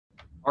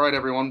All right,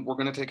 everyone. We're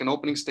going to take an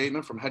opening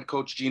statement from head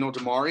coach Gino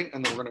DiMare,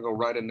 and then we're going to go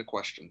right into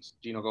questions.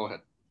 Gino, go ahead.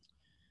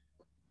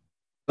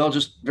 Well,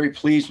 just very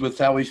pleased with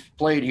how we've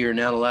played here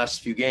now the last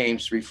few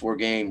games, 3-4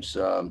 games.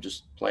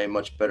 Just playing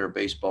much better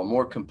baseball,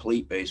 more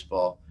complete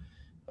baseball.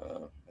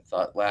 I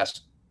thought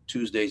last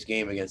Tuesday's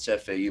game against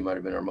FAU might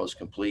have been our most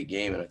complete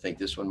game, and I think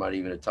this one might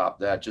even have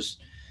topped that.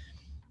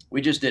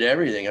 We just did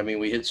everything. I mean,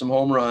 we hit some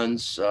home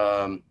runs.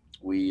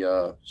 We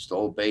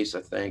stole base,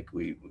 I think.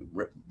 We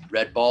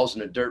read balls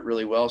in the dirt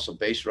really well, so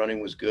base running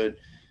was good.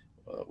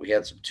 We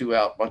had some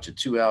bunch of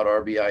two-out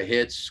RBI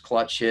hits,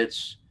 clutch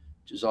hits,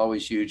 which is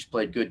always huge.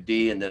 Played good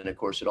D, and then, of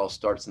course, it all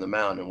starts in the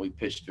mound, and we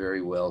pitched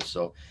very well.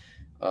 So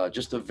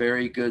just a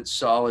very good,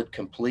 solid,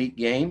 complete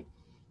game,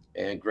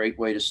 and great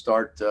way to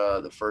start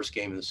the first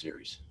game of the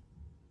series.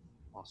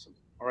 Awesome.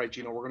 All right,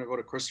 Gino, we're going to go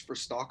to Christopher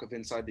Stock of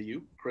Inside the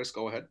U. Chris,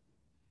 go ahead.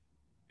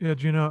 Yeah,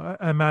 Gino,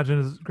 I imagine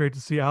it's great to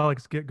see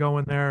Alex get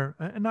going there,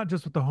 and not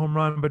just with the home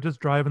run, but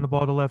just driving the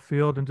ball to left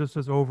field and just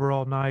his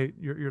overall night.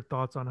 Your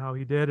thoughts on how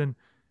he did, and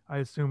I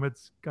assume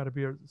it's got to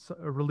be a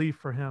relief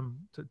for him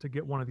to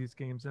get one of these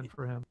games in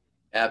for him.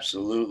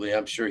 Absolutely.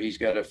 I'm sure he's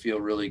got to feel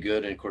really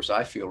good. And of course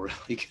I feel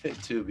really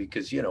good too,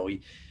 because,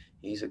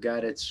 he's a guy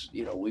that's,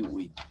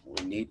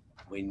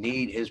 we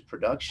need his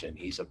production.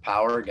 He's a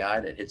power guy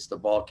that hits the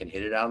ball, can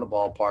hit it out of the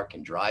ballpark,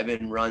 can drive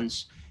in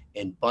runs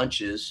in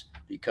bunches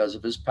because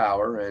of his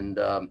power.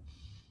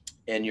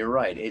 And you're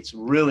right. It's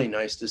really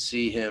nice to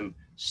see him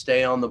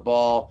stay on the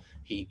ball.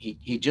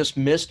 He just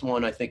missed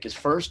one, I think his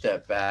first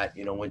at bat,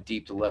 went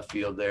deep to left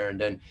field there. And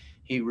then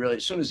he really,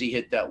 as soon as he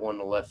hit that one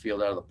to left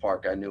field out of the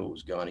park, I knew it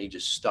was gone. He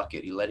just stuck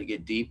it. He let it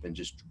get deep and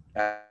just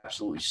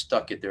absolutely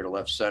stuck it there to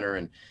left center.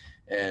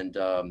 And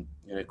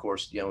of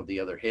course, the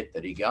other hit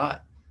that he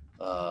got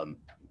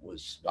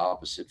was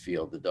opposite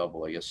field, the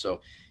double, I guess.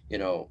 So,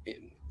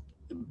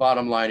 the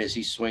bottom line is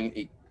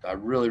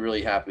I'm really,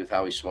 really happy with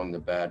how he swung the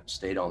bat,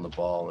 stayed on the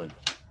ball, and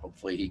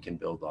hopefully he can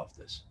build off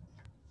this.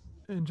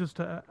 And just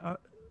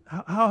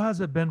how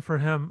has it been for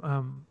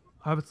him?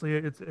 Obviously,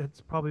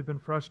 it's probably been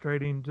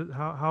frustrating.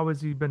 How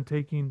has he been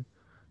taking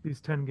these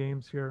 10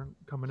 games here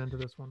coming into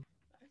this one?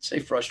 I'd say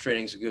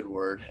frustrating is a good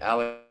word.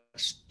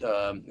 Alex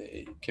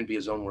can be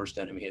his own worst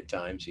enemy at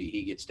times.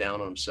 He gets down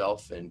on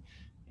himself, and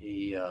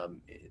he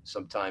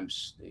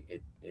sometimes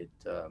it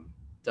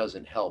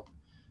doesn't help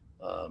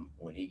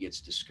when he gets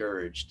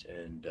discouraged.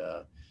 And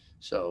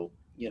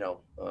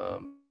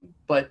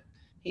but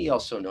he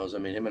also knows,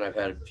 him and I've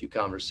had a few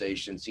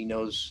conversations. He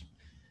knows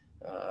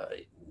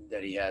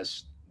that he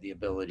has the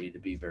ability to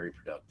be very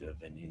productive.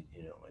 And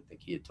I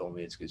think he had told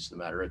me it's just a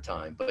matter of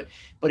time,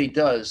 but he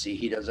does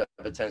have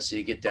a tendency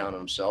to get down on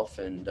himself.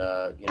 And,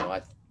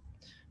 I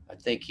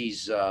think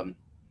he's,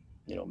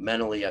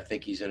 mentally, I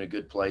think he's in a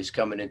good place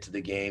coming into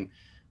the game.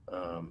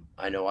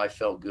 I know I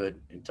felt good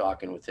in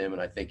talking with him,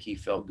 and I think he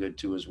felt good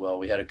too as well.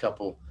 We had a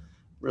couple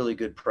really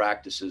good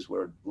practices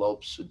where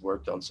Lopes had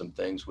worked on some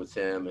things with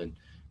him, and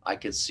I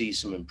could see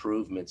some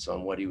improvements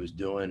on what he was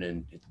doing,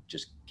 and it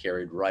just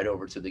carried right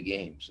over to the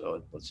game.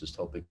 So let's just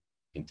hope it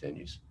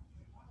continues.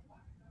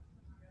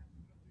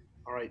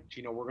 All right,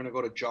 Gino, we're going to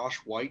go to Josh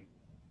White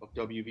of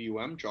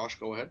WVUM. Josh,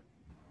 go ahead.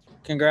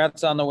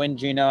 Congrats on the win,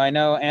 Gino. I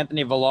know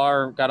Anthony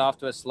Villar got off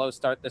to a slow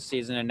start this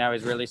season, and now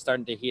he's really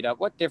starting to heat up.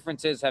 What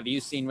differences have you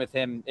seen with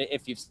him,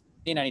 if you've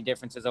seen any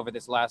differences over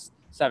this last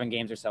 7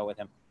 games or so with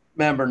him?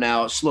 Remember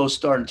now, slow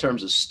start in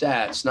terms of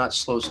stats, not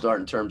slow start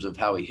in terms of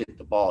how he hit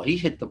the ball. He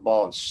hit the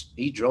ball and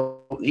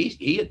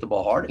he hit the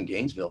ball hard in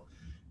Gainesville.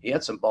 He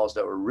had some balls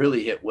that were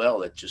really hit well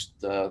that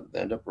just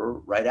end up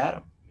right at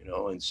him,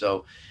 And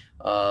so,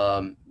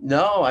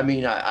 no,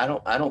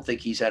 I don't think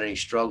he's had any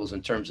struggles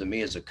in terms of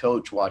me as a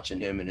coach watching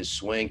him and his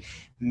swing.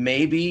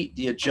 Maybe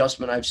the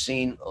adjustment I've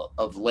seen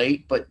of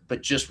late, but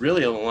just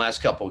really in the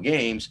last couple of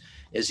games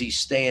is he's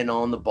staying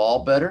on the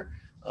ball better.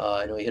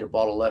 I know he hit a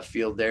ball to left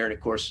field there. And of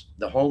course,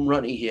 the home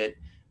run he hit,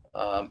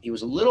 he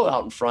was a little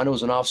out in front. It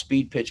was an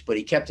off-speed pitch, but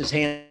he kept his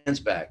hands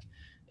back,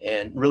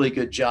 and really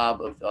good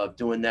job of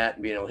doing that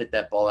and being able to hit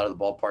that ball out of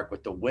the ballpark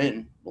with the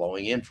wind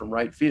blowing in from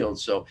right field.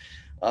 So,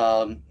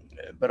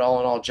 but all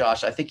in all,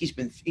 Josh, I think he's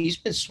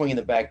been swinging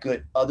the bat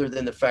good, other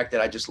than the fact that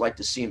I just like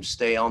to see him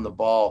stay on the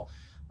ball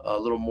a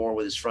little more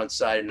with his front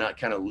side and not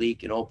kind of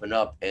leak and open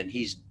up. And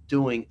he's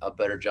doing a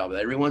better job of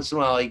that. Every once in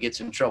a while he gets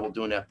in trouble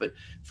doing that, but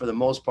for the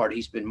most part,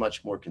 he's been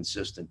much more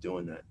consistent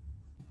doing that.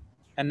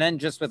 And then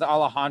just with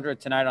Alejandro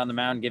tonight on the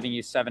mound, giving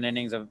you 7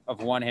 innings of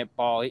one hit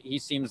ball, he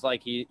seems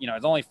like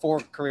it's only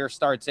 4 career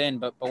starts in,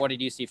 but what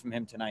did you see from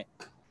him tonight?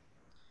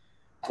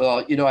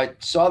 Well, I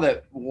saw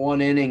that 1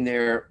 inning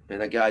there,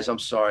 and guys, I'm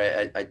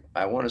sorry.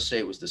 I want to say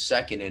it was the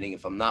 2nd inning,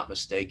 if I'm not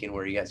mistaken,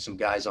 where he had some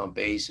guys on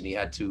base and he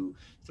had to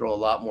throw a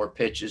lot more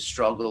pitches,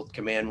 struggled,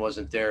 command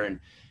wasn't there.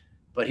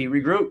 But he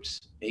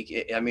regrouped.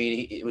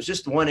 It was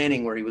just 1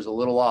 inning where he was a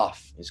little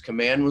off. His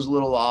command was a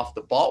little off.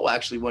 The ball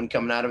actually wasn't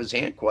coming out of his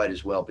hand quite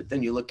as well. But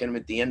then you look at him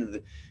at the end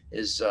of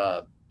his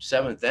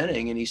seventh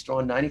inning, and he's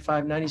throwing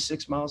 95,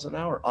 96 miles an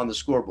hour on the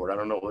scoreboard. I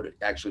don't know what it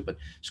actually, but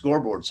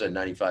scoreboard said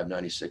 95,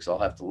 96. I'll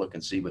have to look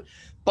and see.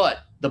 But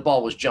the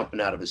ball was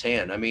jumping out of his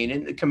hand. I mean,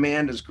 and the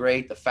command is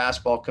great, the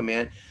fastball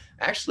command.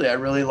 Actually, I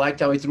really liked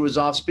how he threw his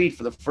off speed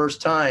for the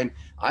first time.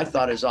 I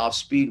thought his off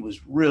speed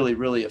was really,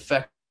 really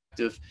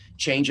effective.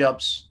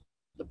 Change-ups,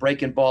 the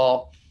breaking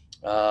ball.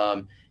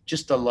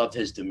 Just I loved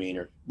his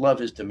demeanor. Love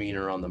his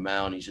demeanor on the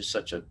mound. He's just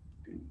such a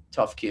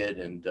tough kid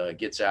and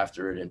gets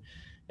after it.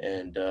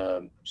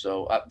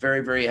 So I'm very,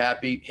 very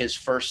happy. His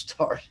first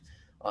start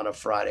on a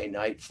Friday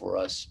night for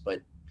us,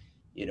 but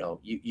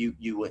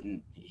you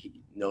wouldn't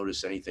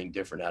notice anything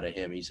different out of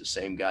him. He's the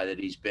same guy that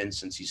he's been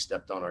since he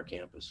stepped on our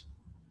campus.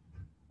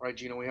 All right,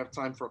 Gino, we have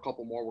time for a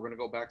couple more. We're going to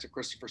go back to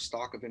Christopher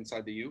Stock of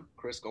Inside the U.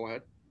 Chris, go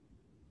ahead.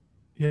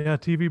 Yeah,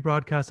 TV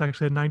broadcast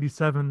actually had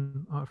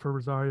 97 for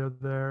Rosario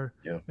there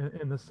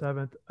in the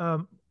seventh.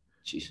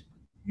 Jeez.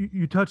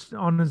 You touched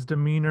on his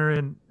demeanor,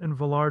 and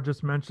Villar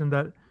just mentioned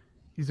that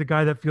he's a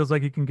guy that feels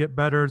like he can get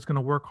better, is going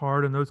to work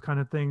hard, and those kind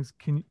of things.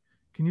 Can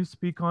you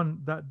speak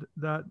on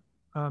that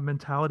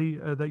mentality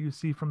that you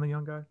see from the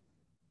young guy?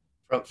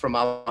 From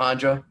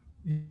Alejandro?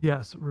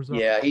 Yes, Rosario.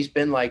 Yeah, he's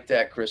been like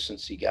that, Chris,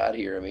 since he got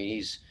here. I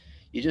mean,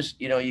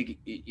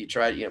 you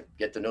try to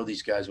get to know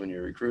these guys when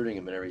you're recruiting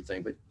them and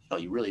everything, but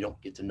you really don't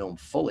get to know them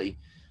fully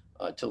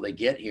until they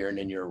get here, and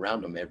then you're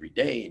around them every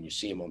day and you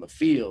see them on the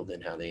field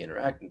and how they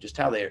interact and just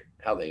how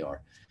they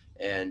are.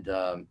 And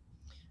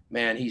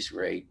man, he's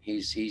great.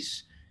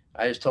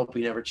 I just hope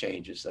he never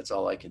changes. That's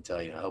all I can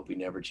tell you. I hope he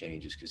never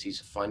changes because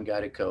he's a fun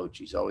guy to coach.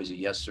 He's always a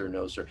yes sir,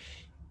 no sir.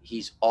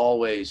 He's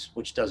always,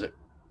 which doesn't,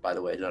 by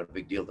the way, not a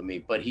big deal to me,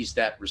 but he's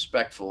that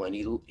respectful, and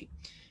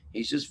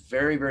he's just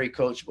very, very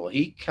coachable.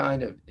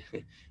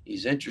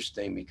 He's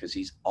interesting because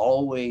he's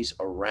always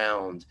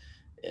around.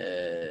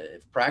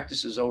 If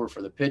practice is over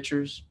for the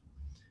pitchers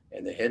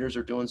and the hitters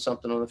are doing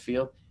something on the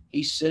field,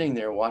 he's sitting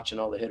there watching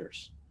all the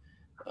hitters.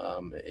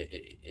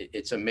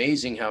 It's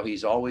amazing how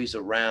he's always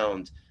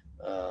around,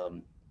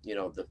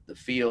 the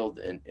field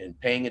and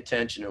paying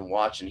attention and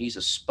watching. He's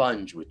a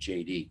sponge with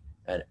JD,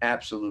 an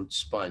absolute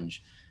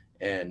sponge.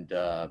 And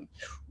the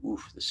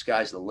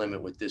sky's the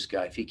limit with this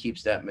guy. If he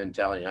keeps that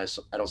mentality, I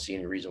don't see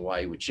any reason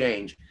why he would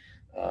change.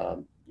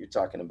 You're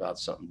talking about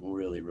something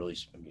really, really,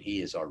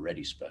 he is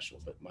already special,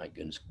 but my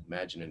goodness,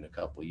 imagine in a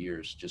couple of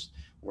years, just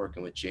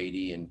working with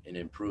JD and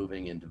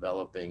improving and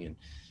developing, and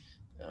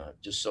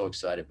just so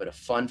excited, but a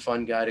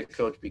fun guy to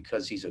coach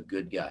because he's a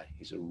good guy.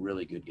 He's a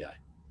really good guy.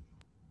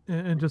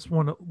 And just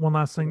one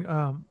last thing,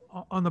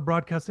 on the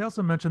broadcast, they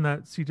also mentioned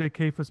that CJ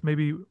Kafis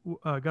maybe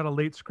got a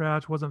late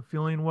scratch, wasn't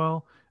feeling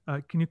well.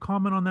 Can you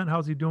comment on that?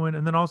 How's he doing?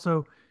 And then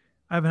also,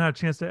 I haven't had a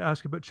chance to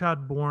ask you, but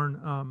Chad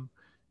Bourne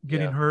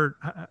getting hurt,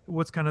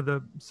 what's kind of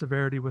the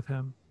severity with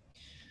him?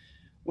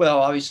 Well,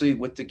 obviously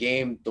with the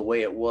game the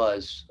way it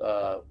was,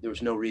 there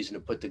was no reason to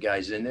put the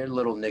guys in. They're a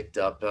little nicked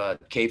up.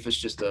 Kafis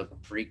just a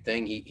freak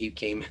thing. He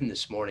came in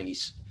this morning. He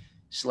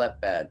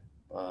slept bad,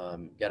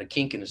 got a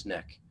kink in his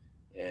neck.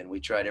 And we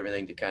tried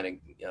everything to kind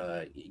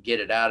of get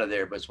it out of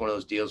there. But it's one of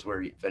those deals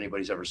where if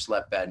anybody's ever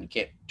slept bad and you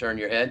can't turn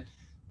your head,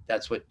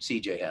 that's what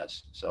CJ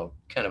has. So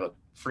kind of a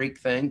freak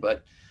thing,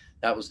 but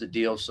that was the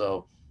deal.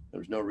 So there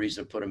was no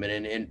reason to put him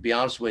in. And to be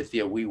honest with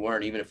you, we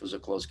weren't, even if it was a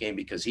close game,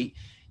 because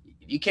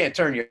you can't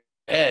turn your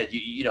head.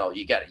 You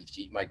got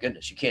to, my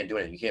goodness, you can't do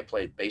anything. You can't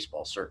play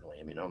baseball, certainly.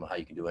 I mean, I don't know how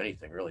you can do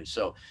anything really.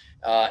 So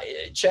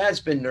Chad's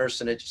been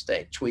nursing it, just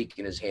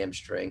tweaking his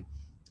hamstring.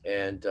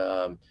 And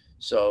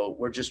so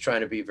we're just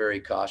trying to be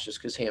very cautious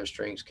because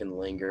hamstrings can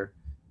linger.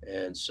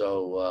 And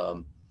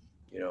so,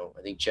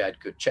 I think Chad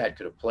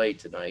could have played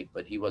tonight,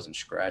 but he wasn't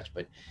scratched.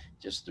 But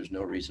just there's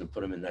no reason to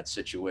put him in that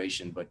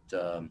situation. But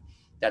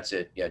that's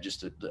it. Yeah,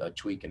 just a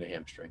tweak in a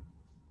hamstring.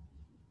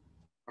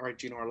 All right,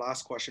 Gino, our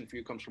last question for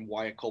you comes from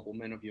Wyatt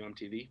Kopelman of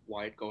UMTV.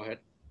 Wyatt, go ahead.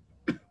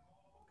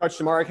 Coach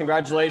DiMare,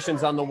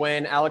 congratulations on the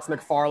win. Alex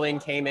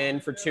McFarlane came in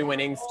for 2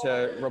 innings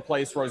to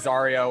replace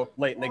Rosario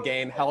late in the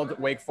game, held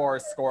Wake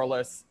Forest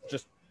scoreless.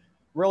 Just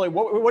really,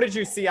 what did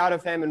you see out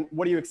of him, and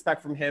what do you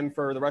expect from him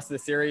for the rest of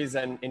the series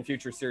and in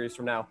future series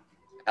from now?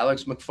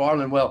 Alex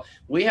McFarlane, well,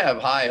 we have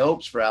high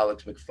hopes for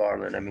Alex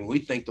McFarlane. I mean, we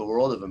think the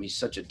world of him. He's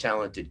such a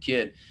talented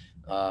kid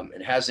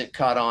and hasn't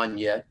caught on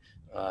yet.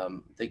 I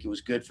think it was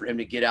good for him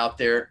to get out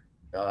there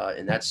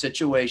in that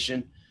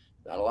situation.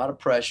 Not a lot of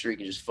pressure. He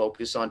can just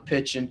focus on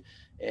pitching.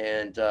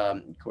 And,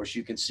 of course,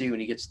 you can see when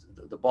he gets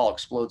the ball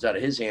explodes out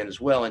of his hand as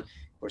well. And,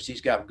 of course,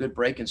 he's got good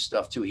breaking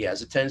stuff, too. He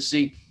has a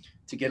tendency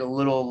to get a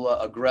little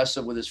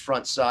aggressive with his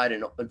front side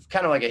and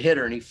kind of like a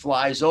hitter, and he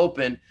flies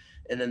open,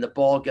 and then the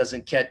ball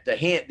doesn't catch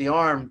the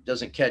arm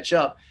doesn't catch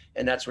up.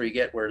 And that's where you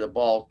get where the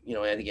ball,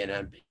 and again,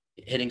 I'm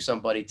hitting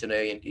somebody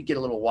today and you get a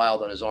little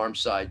wild on his arm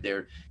side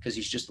there because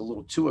he's just a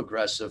little too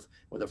aggressive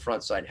with the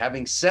front side.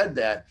 Having said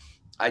that,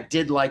 I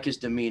did like his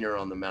demeanor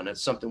on the mound.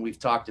 That's something we've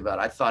talked about.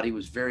 I thought he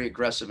was very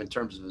aggressive in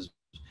terms of his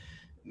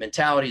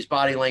mentality, his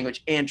body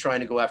language, and trying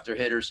to go after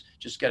hitters.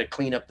 Just got to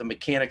clean up the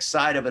mechanics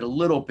side of it a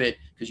little bit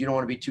because you don't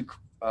want to be too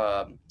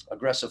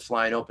aggressive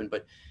flying open.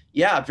 But,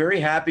 yeah, very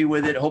happy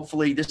with it.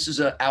 Hopefully this is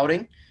an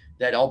outing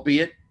that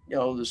albeit,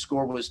 the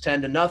score was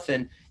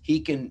 10-0, he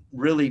can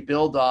really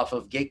build off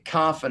of, get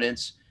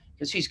confidence,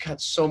 because he's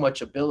got so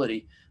much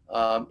ability.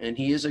 And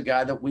he is a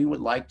guy that we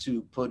would like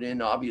to put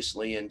in,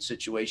 obviously, in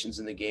situations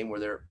in the game where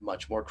they're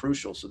much more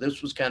crucial. So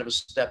this was kind of a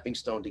stepping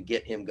stone to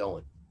get him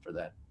going for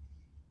that.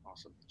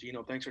 Awesome.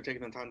 Gino, thanks for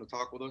taking the time to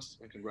talk with us,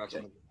 and congrats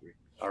on the victory.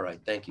 All right.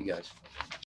 Thank you, guys.